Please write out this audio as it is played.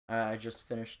I just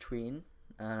finished tweeting.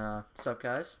 And, what's up,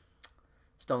 guys?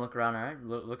 Just don't look around, alright?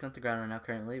 Looking at the ground right now,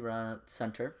 currently. We're on the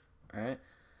center, alright?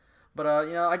 But,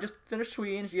 you know, I just finished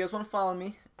tweeting. If you guys want to follow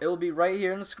me, it will be right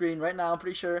here on the screen right now, I'm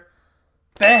pretty sure.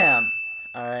 Bam!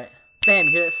 Alright. Bam,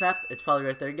 you hear that snap? It's probably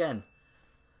right there again.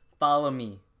 Follow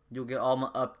me. You'll get all my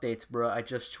updates, bro. I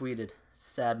just tweeted.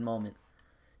 Sad moment.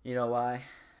 You know why?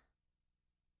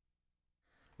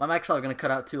 My mic's probably going to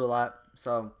cut out too a lot.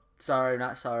 So, sorry,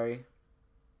 not sorry.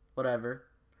 Whatever.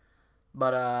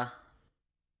 But,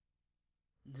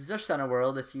 this is our center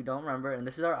world, if you don't remember. And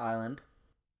this is our island.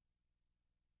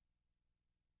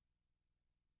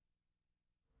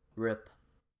 RIP.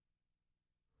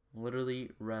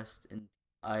 Literally rest in...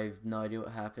 I have no idea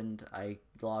what happened. I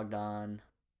logged on.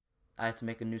 I have to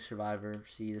make a new survivor.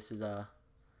 See, this is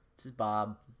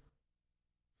Bob.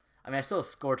 I mean, I still have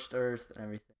scorched earth and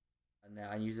everything. And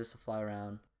I use this to fly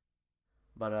around.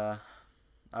 But our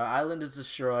island is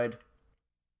destroyed.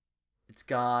 It's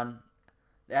gone.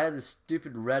 They added this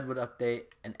stupid redwood update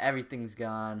and everything's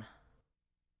gone.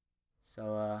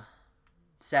 So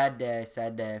sad day,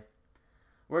 sad day.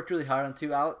 Worked really hard on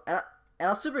 2. And I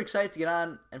was super excited to get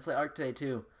on and play ARK today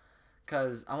too,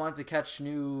 cause I wanted to catch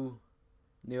new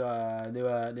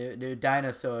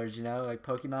dinosaurs, you know, like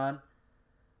Pokemon.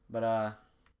 But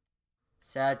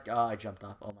sad. Oh, I jumped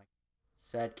off. Oh my.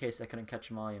 Sad case I couldn't catch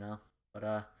them all, you know.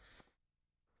 But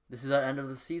this is our end of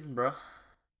the season, bro.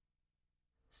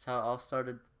 This is how it all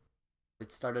started.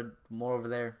 It started more over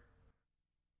there.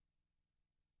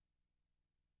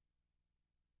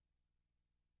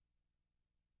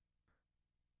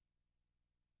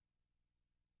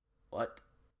 What?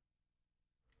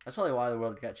 That's probably why the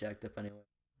world got jacked up anyway.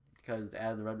 Because they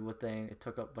added the redwood thing, it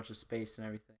took up a bunch of space and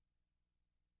everything.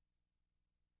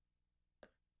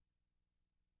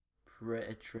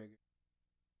 Pretty triggered.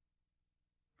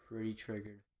 Pretty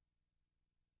triggered.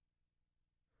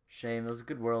 Shame, it was a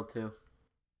good world too.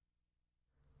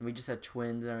 And we just had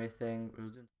twins and everything. It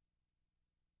was doing...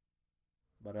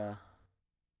 But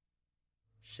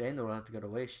shame the world had to go to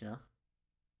waste, you know?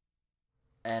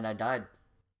 And I died.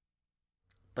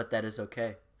 But that is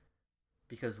okay,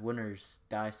 because winners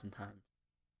die sometimes.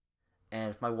 And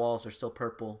if my walls are still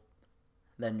purple,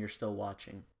 then you're still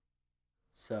watching.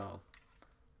 So,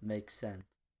 makes sense.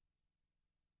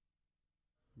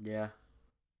 Yeah.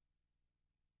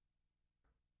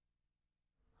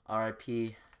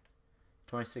 RIP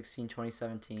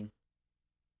 2016-2017.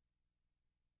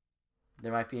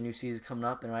 There might be a new season coming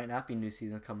up. There might not be a new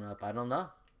season coming up. I don't know.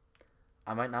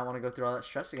 I might not want to go through all that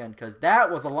stress again, because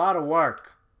that was a lot of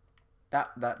work.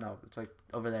 No, it's like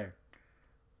over there.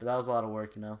 But that was a lot of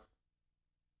work, you know.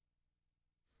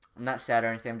 I'm not sad or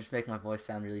anything. I'm just making my voice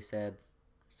sound really sad.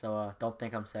 So, don't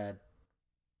think I'm sad.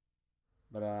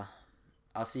 But,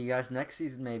 I'll see you guys next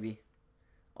season, maybe.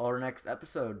 Or next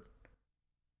episode.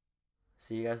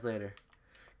 See you guys later.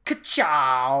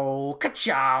 Ka-chow!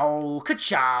 Ka-chow!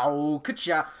 Ka-chow!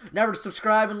 Ka-chow! Remember to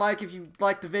subscribe and like if you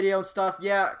like the video and stuff.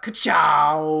 Yeah,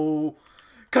 ka-chow!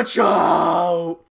 Ka-chow!